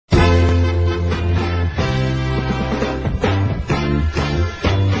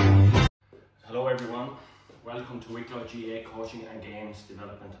Welcome to Wicklow GAA Coaching and Games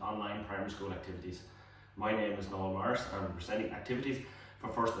Development Online Primary School Activities. My name is Noel Morris and I'm presenting activities for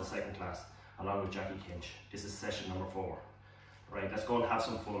first and second class along with Jackie Kinch. This is session number 4. Right, let's go and have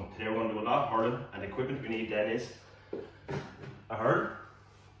some fun. Today we're going to do a lot of hurling, and the equipment we need then is a hurl.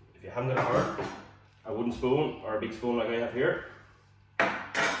 If you haven't got a hurl, a wooden spoon or a big spoon like I have here. You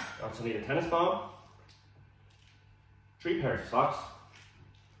also need a tennis ball, 3 pairs of socks,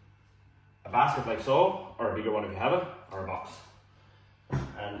 a basket like so, or a bigger one if you have it, or a box.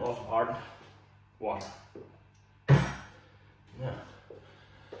 And most important, water. Now,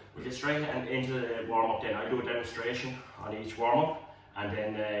 we'll get straight into the warm up then. I do a demonstration on each warm up, and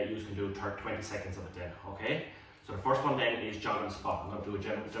then you can do 20 seconds of it then, okay? So the first one then is jog on the spot. I'm going to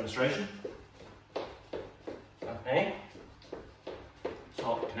do a demonstration. Okay?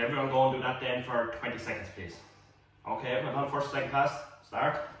 So can everyone go and do that then for 20 seconds please? Okay, we're on first, second class,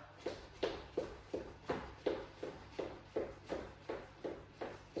 start.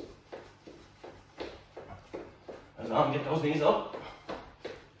 And get those knees up.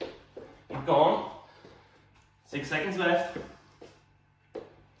 Keep going. 6 seconds left.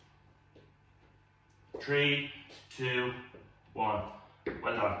 3, 2, 1.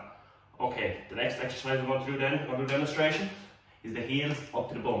 Well done. Okay, the next exercise we're going to do then, we're going to do a demonstration, is the heels up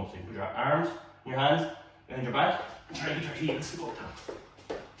to the bum. So you put your arms in your hands behind your back and try to get your heels to go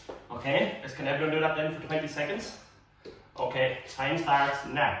down. Okay, can everyone do that then for 20 seconds? Okay, time starts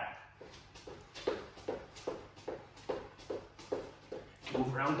now.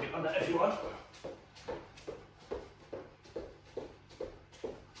 Move around a bit on that if you want.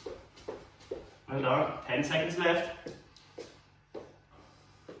 Well done. 10 seconds left.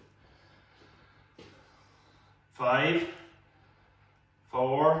 5,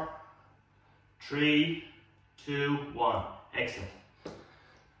 4, 3, 2, 1. Excellent.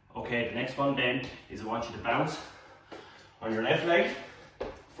 Okay, the next one then is I want you to bounce on your left leg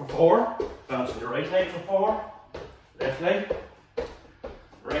for 4, bounce on your right leg for 4, left leg,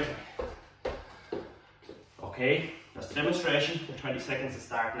 right leg. Okay, that's the demonstration. The 20 seconds to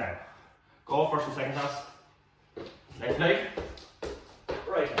start now. Go first and second class. Left leg,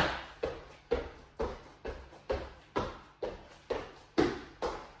 right leg.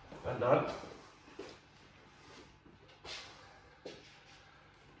 Well done.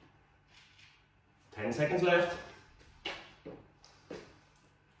 Ten seconds left.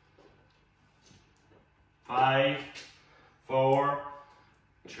 5, 4,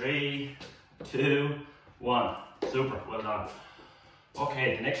 3, 2, 1. Super, well done.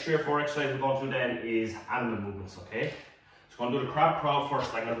 Okay, the next 3 or 4 exercises we're going to do then is animal movements, okay? So we're going to do the crab crawl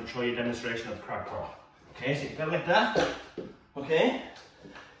first. I'm going to show you a demonstration of the crab crawl. Okay, so you go like that, okay?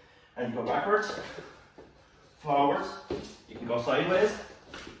 And you go backwards, forwards, you can go sideways,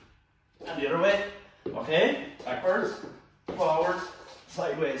 and the other way, okay? Backwards, forwards,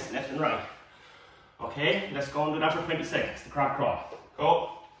 sideways, left and right. Okay, let's go and do that for 20 seconds, the crab crawl.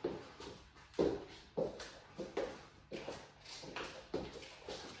 Go.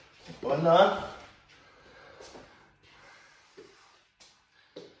 Well done.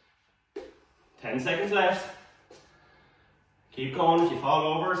 10 seconds left. Keep going. If you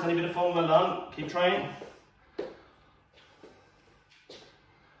fall over, it's any bit of fun. Well done. Keep trying.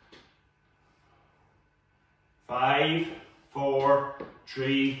 5, 4,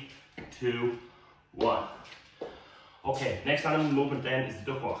 3, 2, 1. Okay, next animal movement then is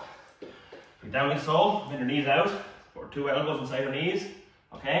the duck walk. Put down like so, bend your knees out, or 2 elbows inside your knees,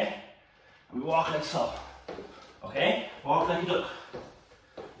 okay? And we walk like so, okay? Walk like a duck.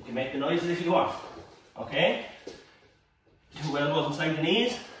 You can make the noises if you want, okay? 2 elbows inside the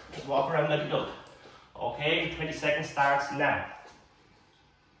knees, just walk around like a duck. Okay, 20 seconds starts now.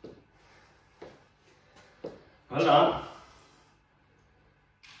 Well done.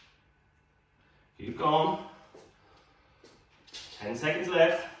 Keep going. 10 seconds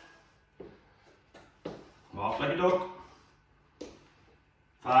left. Walk like a duck.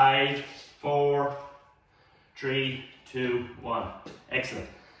 5, 4, 3, 2, 1. Excellent.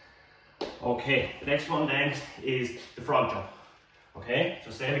 Okay, the next one then is the frog jump. Okay,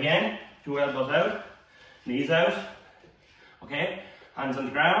 so same again. 2 elbows out, knees out. Okay, hands on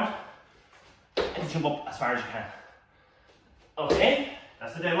the ground. And jump up as far as you can. Okay,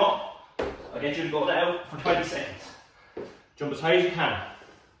 that's the demo. I'll get you to go down for 20 seconds. Jump as high as you can.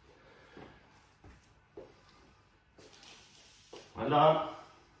 Well done.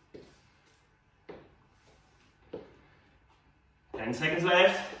 10 seconds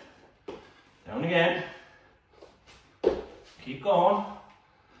left. Down again. Keep going.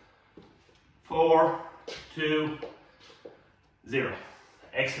 4, 2, 0.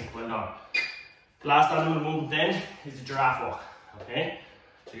 Excellent, well done. The last animal movement then is the giraffe walk, okay?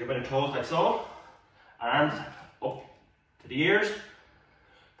 So you're bending toes like so, arms up to the ears,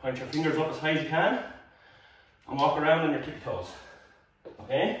 point your fingers up as high as you can, and walk around on your tippy toes,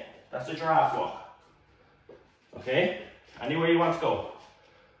 okay? That's the giraffe walk, okay? Anywhere you want to go.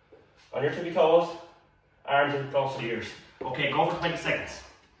 On your tippy toes, arms in close to the ears. Okay, go for 20 seconds.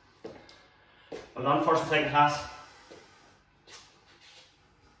 Well done, first and second class.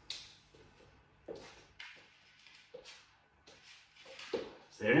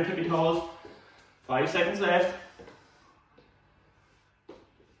 Stay on your tippy toes. 5 seconds left.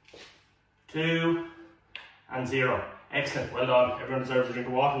 2 and 0. Excellent, well done. Everyone deserves a drink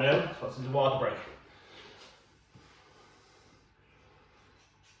of water now, so it's a water break.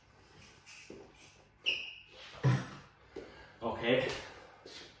 Okay,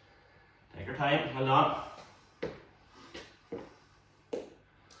 take your time, well done.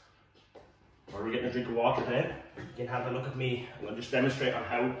 While we're getting a drink of water then, you can have a look at me. I'm going to just demonstrate on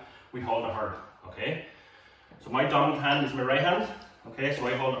how we hold a hurl, okay? So my dominant hand is my right hand, okay? So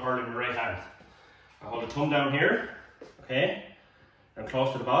I hold a hurl in my right hand. I hold the thumb down here, okay? I'm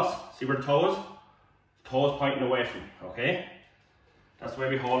close to the boss. See where the toe is? The toe is pointing away from me, okay? That's the way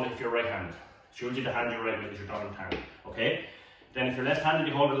we hold it if you're right-handed. It's usually the hand you're right with is your dominant hand, okay? Then if you're left-handed,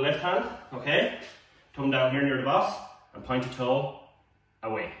 you hold with the left hand, okay? Thumb down here near the boss and point your toe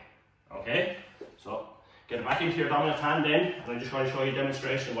away, okay? So get it back into your dominant hand then, and I'm just going to show you a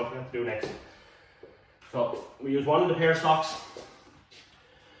demonstration of what we have to do next. So we use one of the pair of socks.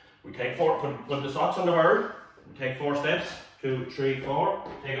 We take put the socks on the hurl. We take 4 steps, 2, 3, 4.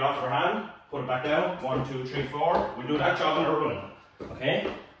 Take it off our hand, put it back down. 1, 2, 3, 4. We do that jogging or running, okay?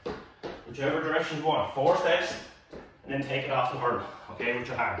 Whichever direction you want. 4 steps, and then take it off the hurl, okay, with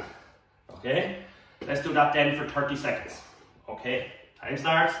your hand. Okay? Let's do that then for 30 seconds. Okay, time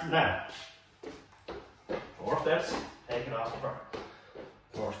starts now. 4 steps, take it off the hurl.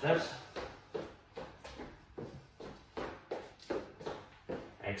 4 steps.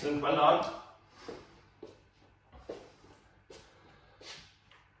 Excellent, well done.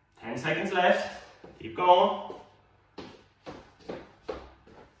 10 seconds left. Keep going.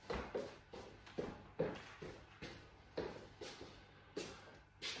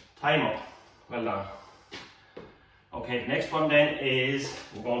 Time up. Well done. Okay, the next one then is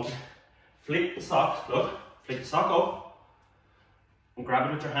we're going to flick the sock. Look, flick the sock up and grab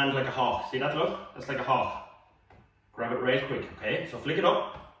it with your hand like a hawk. See that? Look, that's like a hawk. Grab it real quick, okay? So flick it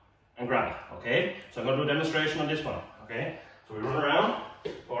up and grab it, okay? So I'm going to do a demonstration on this one, okay? So we run around,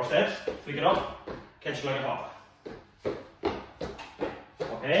 4 steps, flick it up, catch it like a hawk.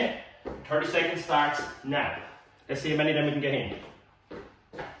 Okay? 30 seconds starts now. Let's see how many of them we can get in.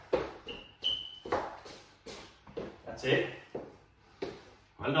 That's it.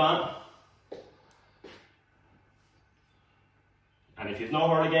 Well done. And if you've no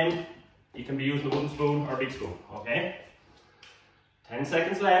hurl again, you can be using a wooden spoon or a big spoon, okay? 10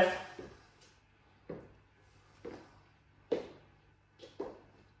 seconds left.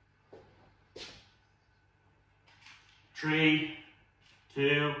 3,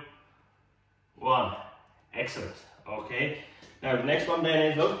 2, 1. Excellent. Okay. Now the next one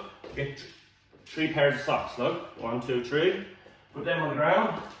then is, look, get 3 pairs of socks. Look, 1, 2, 3. Put them on the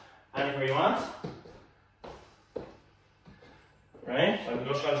ground, anywhere you want. Right, so I'm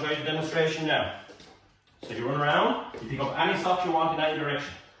just going to show you the demonstration now. So you run around, you pick up any sock you want in any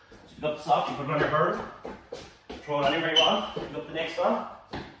direction. So pick up the sock, you put it on your hurl, throw it anywhere you want, pick up the next one.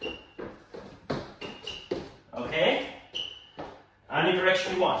 Okay, any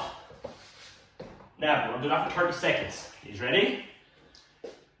direction you want. Now, we're going to do that for 30 seconds. You ready?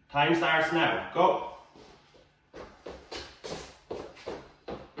 Time starts now. Go.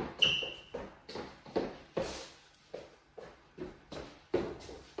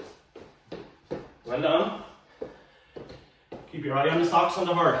 Well done. Keep your eye on the socks on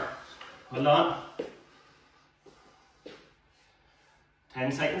the hurl. Well done.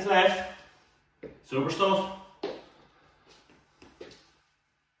 10 seconds left. Super stuff.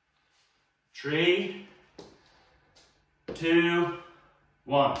 3, 2,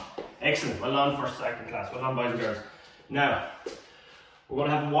 1. Excellent. Well done for second class. Well done, boys and girls. Now, we're going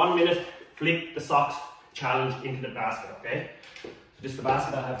to have a 1 minute flick the socks challenge into the basket, okay? So this is the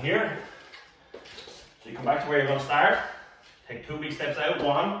basket I have here. So you come back to where you're going to start. Take 2 big steps out.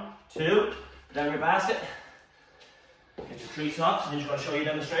 1, 2. Down your basket. Get your 3 socks. And then I'm going to show you a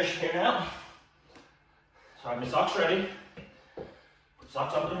demonstration here now. So I have my socks ready. Put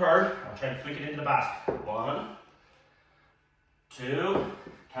socks onto the hurl. I'm trying to flick it into the basket. 1, 2.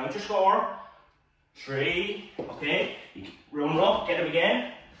 Count your score. 3. Okay. You run up. Get them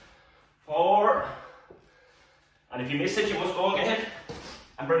again. 4. And if you miss it, you must go ahead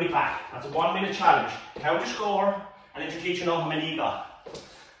and bring it back. That's a 1 minute challenge. Count your score and let your teacher know how many you got.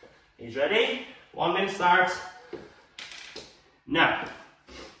 He's ready? 1 minute starts now.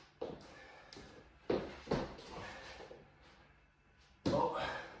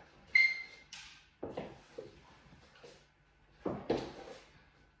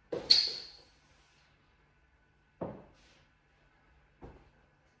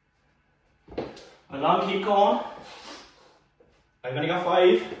 Along, keep going. I've only got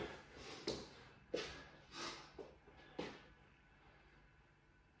 5.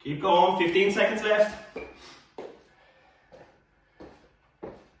 Keep going, 15 seconds left.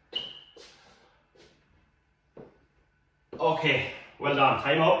 Okay, well done,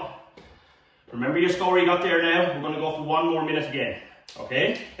 time up. Remember your score you got there now. We're going to go for 1 more minute again.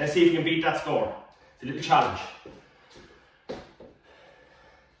 Okay, let's see if you can beat that score. It's a little challenge.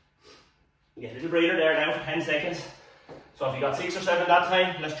 Get a little breather there now for 10 seconds. So if you got 6 or 7 that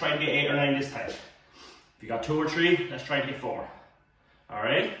time, let's try and get 8 or 9 this time. If you got 2 or 3, let's try and get 4.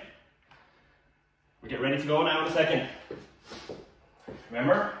 Alright? We get ready to go now in a second.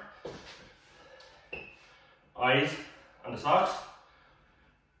 Remember? Eyes on the socks.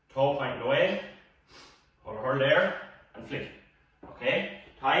 Toe pointing away. Hold her there and flick. Okay?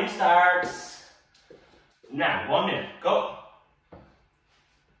 Time starts now. 1 minute. Go.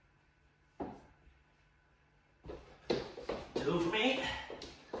 2 for me.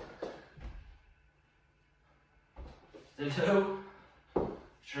 Still 2.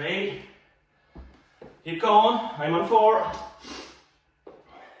 3. Keep going. I'm on 4.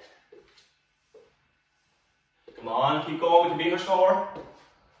 Come on, keep going. We can beat our score.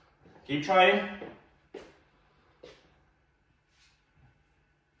 Keep trying.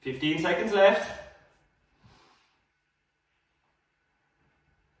 15 seconds left.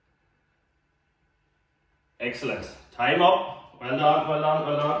 Excellent. Time up. Well done, well done,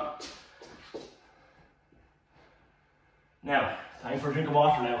 well done. Now, time for a drink of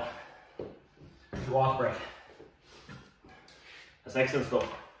water now. It's a water break. That's excellent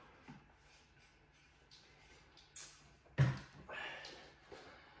stuff.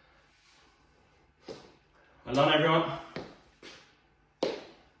 Well done, everyone.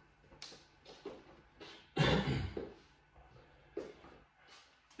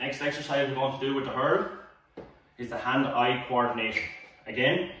 Next exercise we're going to do with the hurl is the hand-eye coordination.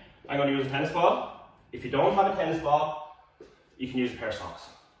 Again, I'm going to use a tennis ball. If you don't have a tennis ball, you can use a pair of socks.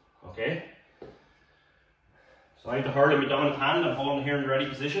 Okay? So I have the hurl in my dominant hand. I'm holding it here in the ready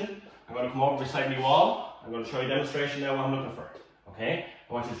position. I'm going to come over beside my wall. I'm going to show you a demonstration now what I'm looking for. Okay?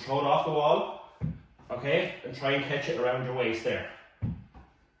 I want you to throw it off the wall. Okay? And try and catch it around your waist there.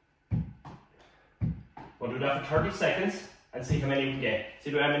 We'll do that for 30 seconds and see how many we can get.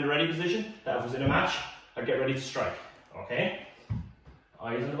 See if I'm in the ready position. That if I was in a match, I'd get ready to strike. Okay?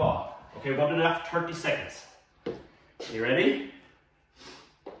 Eyes on the ball. Okay, we're going to do that for 30 seconds. You ready?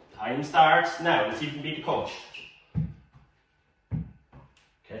 Time starts now. Let's see if you can beat the coach.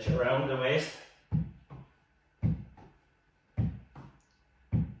 Catch it around the waist.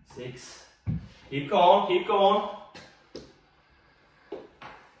 6. Keep going, keep going.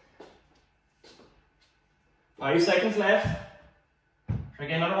 5 seconds left. Try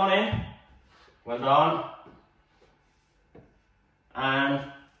again, another one in. Well done.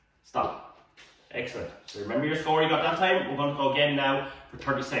 And stop. Excellent. So remember your score you got that time. We're going to go again now for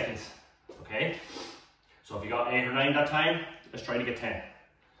 30 seconds. Okay? So if you got 8 or 9 that time, let's try to get 10.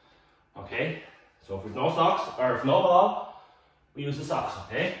 Okay? So if we've no socks, or if no ball, we use the socks,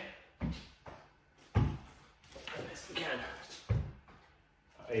 okay? The best we can.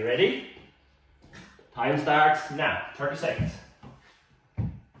 Are you ready? Time starts now. 30 seconds.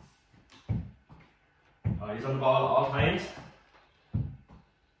 Eyes on the ball at all times.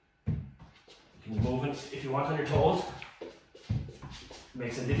 You can move it if you want on your toes.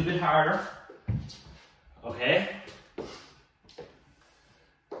 Makes it a little bit harder. Okay.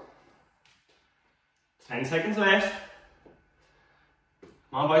 10 seconds left. Come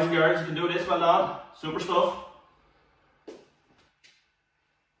on, boys and girls, you can do this. Well done. Super stuff.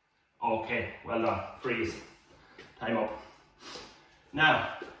 Okay, well done. Freeze. Time up.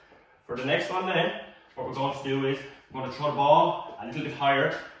 Now, for the next one then, what we're going to do is we're going to throw the ball a little bit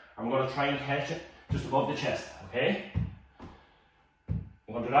higher and we're going to try and catch it just above the chest, okay?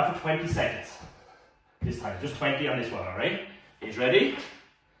 We're going to do that for 20 seconds this time, just 20 on this one, alright? He's ready?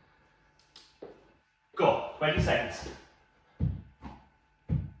 Go, 20 seconds.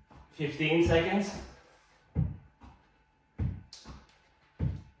 15 seconds.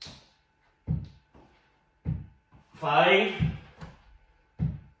 5,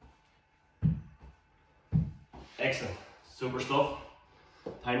 Super stuff.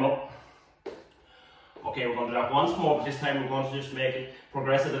 Time up. Okay, we're going to do that once more, but this time we're going to just make it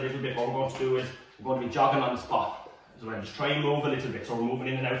progressive a little bit. What we're going to do is we're going to be jogging on the spot. So we're going to just try and move a little bit. So we're moving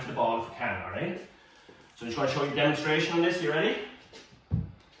in and out to the ball if we can, alright? So I'm just going to show you a demonstration on this. You ready?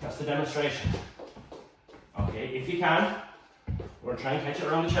 That's the demonstration. Okay, if you can, we're going to try and catch it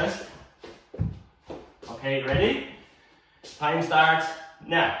around the chest. Okay, ready? Time starts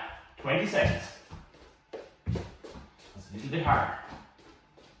now. 20 seconds. That's a little bit harder.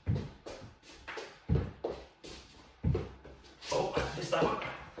 Oh, I missed that one.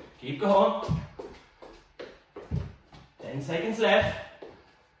 Keep going. 10 seconds left.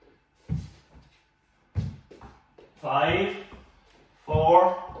 5,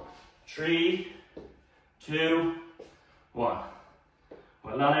 4, 3, 2, 1.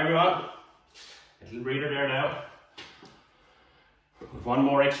 Well done, everyone. Little breather there now. We've one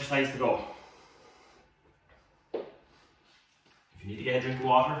more exercise to go. If you need to get a drink of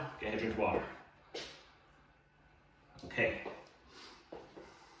water, get a drink of water. Okay.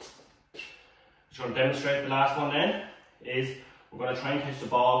 Just going to demonstrate the last one then, is we're going to try and catch the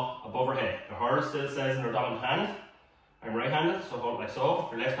ball above our head. The hurl still says in our dominant hand. I'm right-handed, so hold it like so.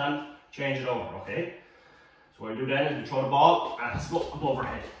 If your left hand, change it over, okay? So what we do then is we throw the ball and it's go above our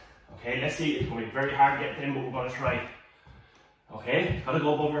head. Okay, let's see, it's going to be very hard to get in, but we're going to try. Okay, it's got to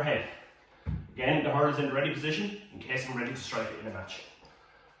go above your head. Again, the hurl is in the ready position in case I'm ready to strike it in a match.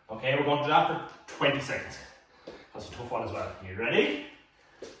 Okay, we're going to do that for 20 seconds. That's a tough one as well. You ready?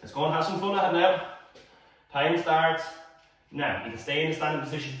 Let's go and have some fun at it now. Time starts now. You can stay in the standing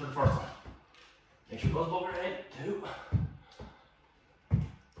position for the first one. Make sure it goes above your head. 2.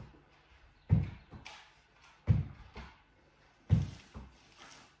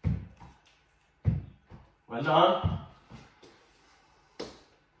 Well done.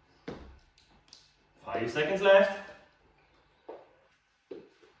 5 seconds left.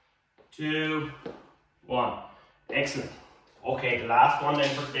 2, 1. Excellent. Okay, the last one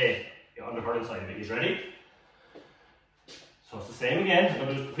then for today on the hurling side of it. You ready? So it's the same again. I'm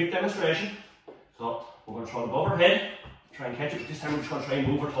going to do a quick demonstration. So we're going to throw it above our head, try and catch it. This time we're just going to try and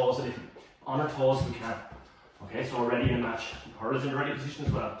move our toes a little. On our toes if we can. Okay, so we're ready in a match. The hurl is in the ready position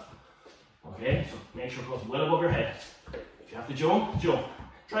as well. Okay, so make sure it goes well above your head. If you have to jump, jump.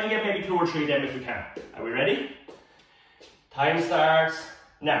 Try and get maybe 2 or 3 of them if we can. Are we ready? Time starts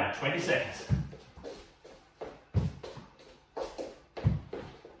now. 20 seconds.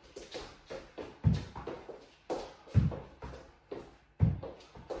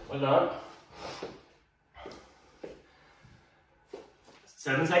 Well done.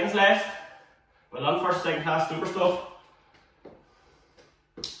 7 seconds left. Well done, first, second class, super stuff.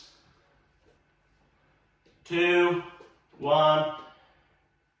 2, 1.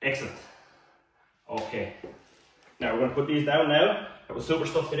 Excellent. Okay. Now we're going to put these down now. That was super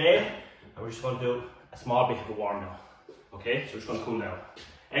stuff today. And we're just going to do a small bit of a warm now. Okay, so we're just going to cool down.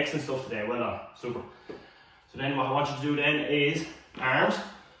 Excellent stuff today. Well done. Super. So then what I want you to do then is arms.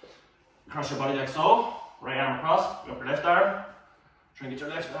 Cross your body like so. Right arm across. Go up your left arm. Try and get your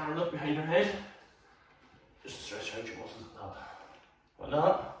left arm up behind your head. Just stretch out your muscles at the top. Well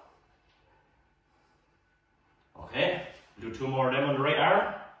done. Okay. We'll do 2 more of them on the right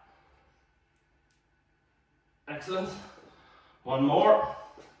arm. Excellent. 1 more.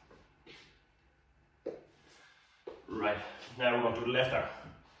 Right. Now we're going to do the left arm.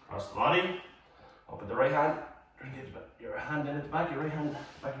 Cross the body. Up with the right hand. Try and get your hand in at the back, your right hand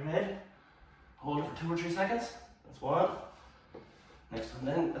back of your head. Hold it for 2 or 3 seconds. That's 1. Next one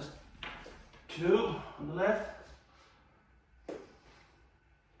then, that's 2 on the left.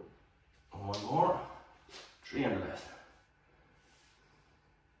 And 1 more. 3 on the left.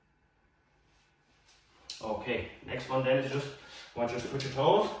 Okay, next one then is just, I want you to switch your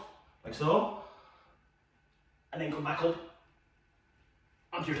toes, like so. And then come back up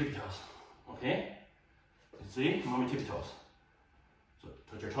onto your tippy toes. Okay? See, I'm on my tippy toes. So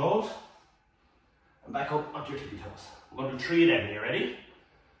touch your toes. And back up onto your tippy toes. We're going to do 3 of them. Are you ready?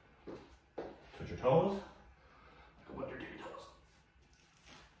 Touch your toes. Back up onto your tippy toes.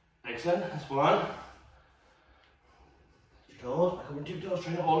 Excellent. That's 1. Touch your toes. Back up onto your tippy toes.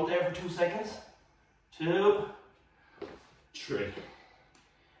 Try to hold it there for 2 seconds. 2, 3.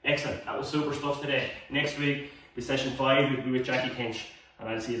 Excellent. That was super stuff today. Next week, with session 5, we'll be with Jackie Kinch. And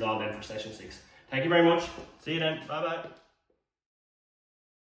I'll see you all then for session 6. Thank you very much. See you then. Bye bye.